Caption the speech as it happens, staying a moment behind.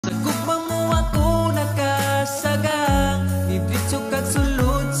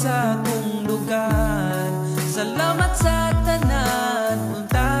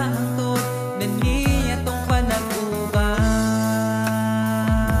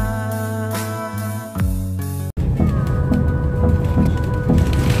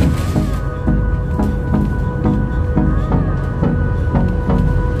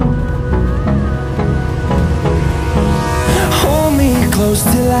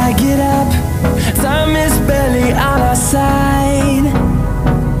I get up. Time is barely on our side.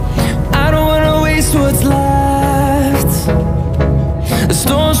 I don't wanna waste what's left. The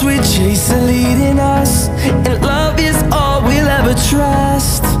storms we chase are leading us, and love is all we'll ever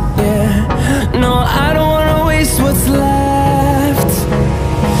trust. Yeah, no, I don't wanna waste what's left.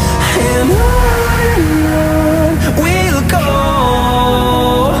 And on we'll go,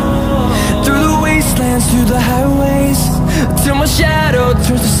 through the wastelands, through the highways, till my shadow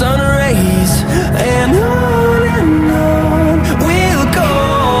turns to sun rays. And on we'll go,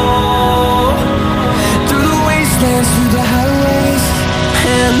 through the wastelands, through the highways,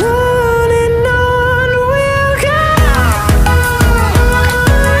 and on.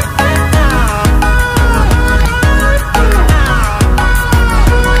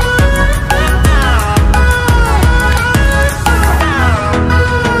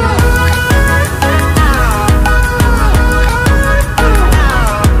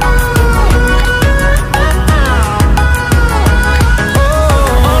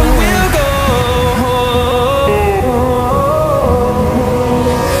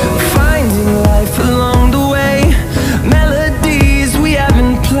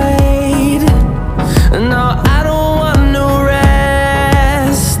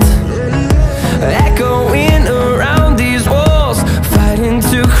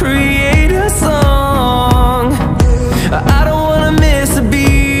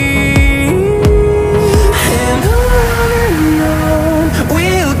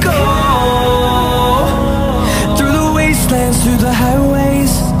 Through the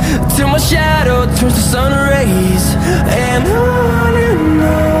highways, till my shadow turns to sun rays. And on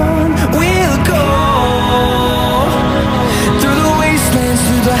we'll go, through the wastelands,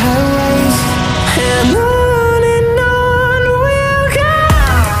 through the highways, and on we'll go.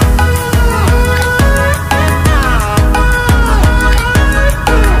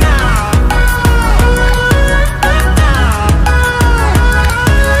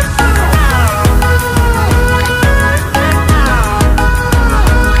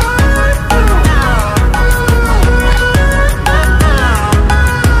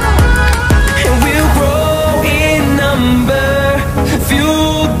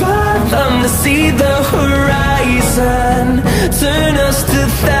 See the horizon, turn us to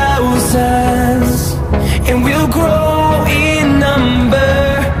thousands, and we'll grow in number,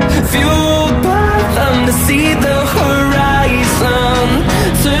 fueled by them to see the horizon,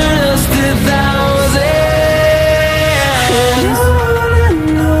 turn us to thousands. And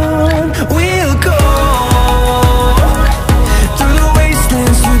on we'll go, through the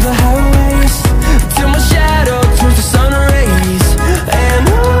wastelands, through the highways, till my shadow turns to sun rays. And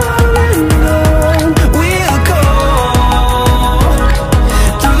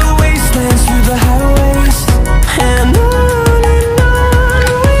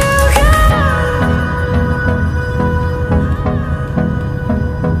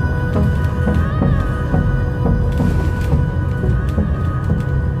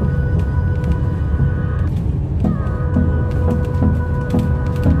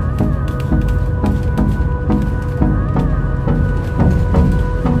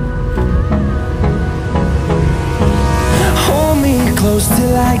close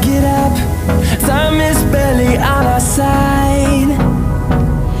till I get up. Time is barely on our side.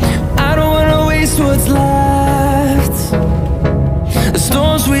 I don't wanna waste what's left. The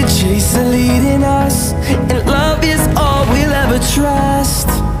storms we chase are leading us, and love is all we'll ever trust.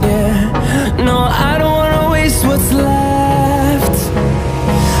 Yeah, no, I don't wanna waste what's left.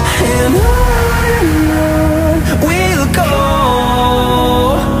 And on we'll go,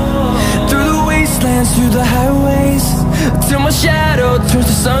 through the wastelands, through the highways, till my shadow turns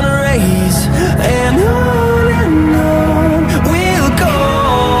to sun rays. And on we'll go,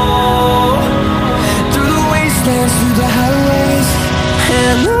 through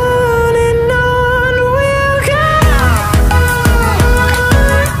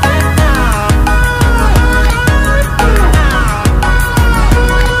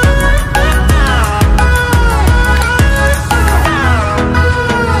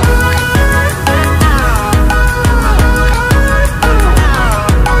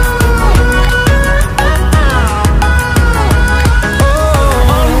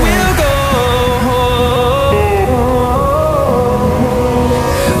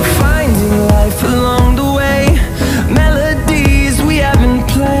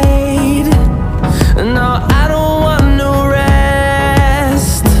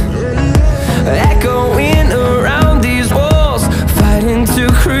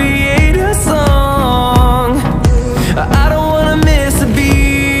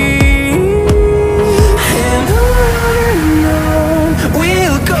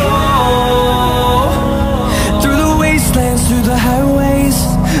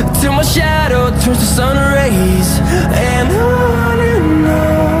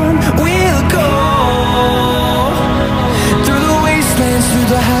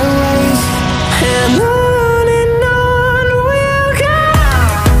highways, and on we'll go.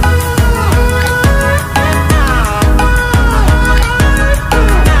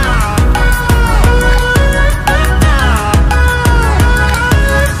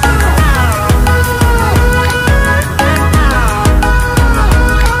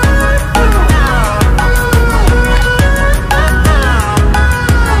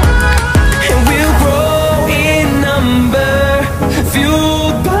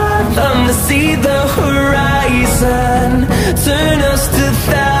 See the horizon, turn us to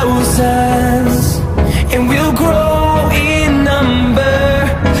thousands, and we'll grow in number,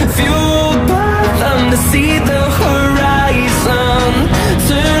 fueled by them to see the horizon,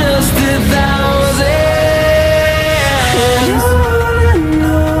 turn us to thousands, and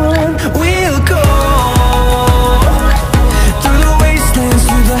on we'll go, through the wastelands,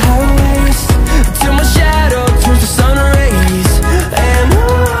 through the highways, till my shadow turns to sun rays, and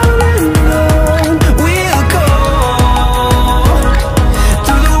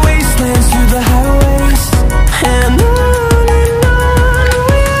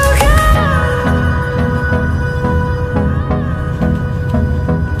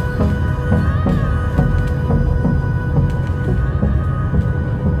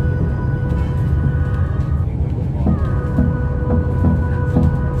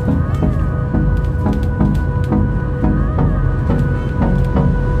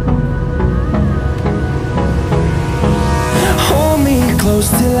close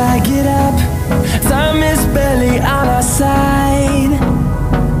till I get up. Time is barely on our side.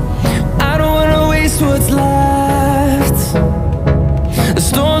 I don't wanna waste what's left. The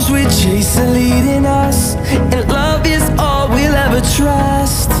storms we chase are leading us, and love is all we'll ever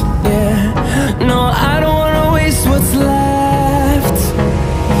trust. Yeah, no, I don't wanna waste what's left.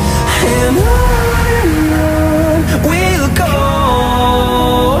 And on we'll go,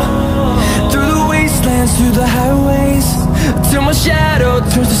 through the wastelands, through the highways, till my shadow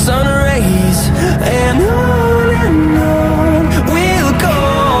turns to sun rays, and on we'll go,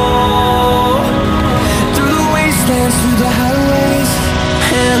 through the wastelands, through the highways,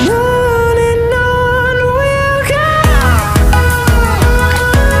 and on we'll go.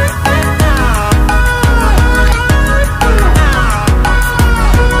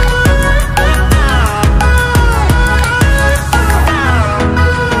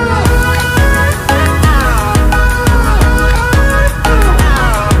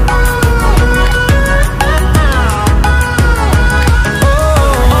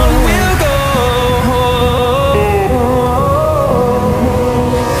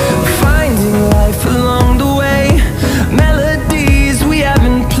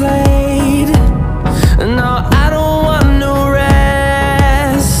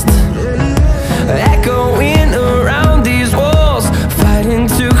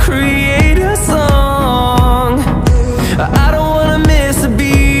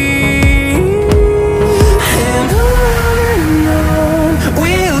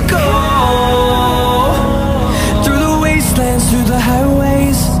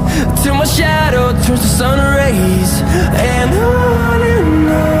 Till my shadow turns to sun rays, and on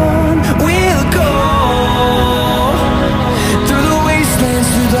we'll go, through the wastelands,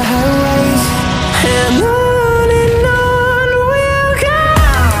 through the highways, and on we'll go.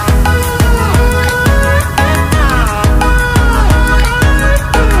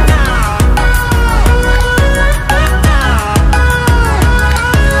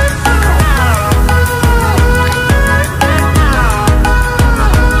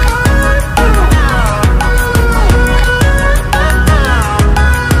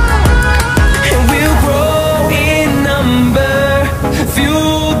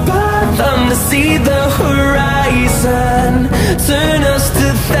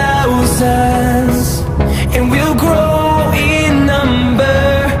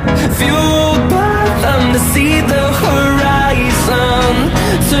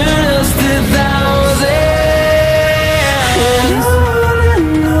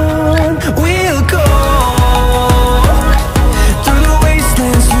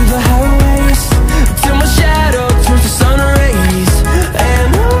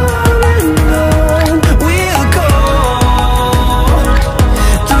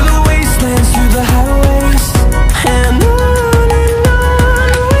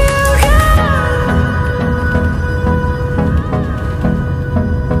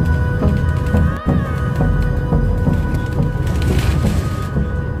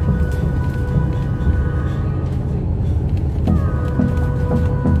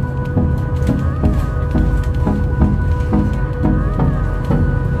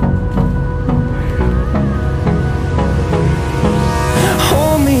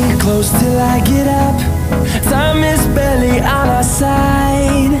 close till I get up. Time is barely on our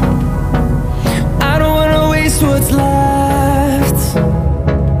side. I don't wanna waste what's left.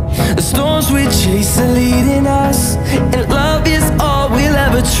 The storms we chase are leading us, and love is all we'll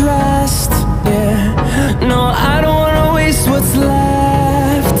ever trust. Yeah, no, I don't wanna waste what's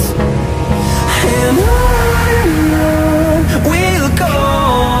left. And on we'll go,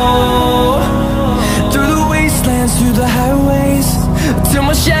 through the wastelands, through the highways, till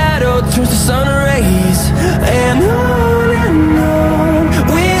my shadow turns to sun rays. And on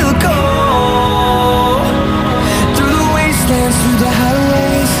we'll go, through the wastelands, through the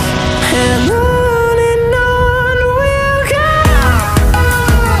highways, and on we'll go.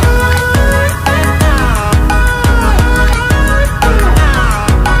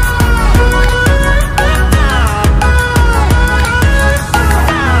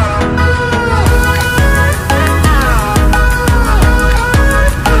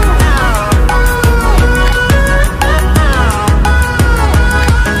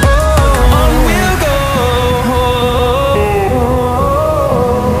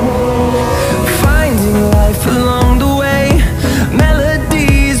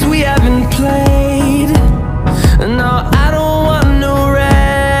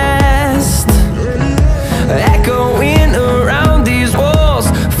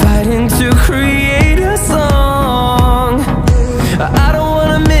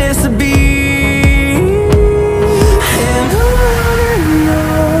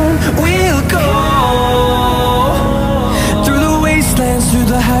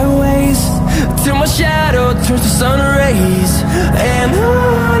 Till my shadow turns to sun rays. And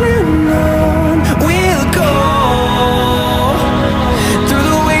on we'll go, through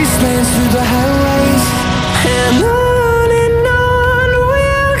the wastelands, through the highways, and on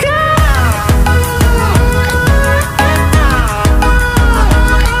we'll go.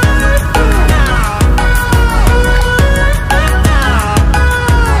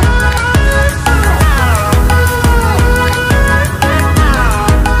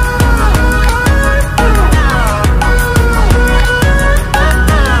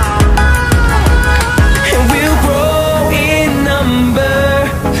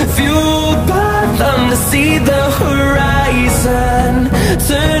 See the horizon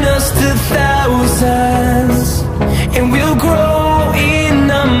turn us to thousands, and we'll grow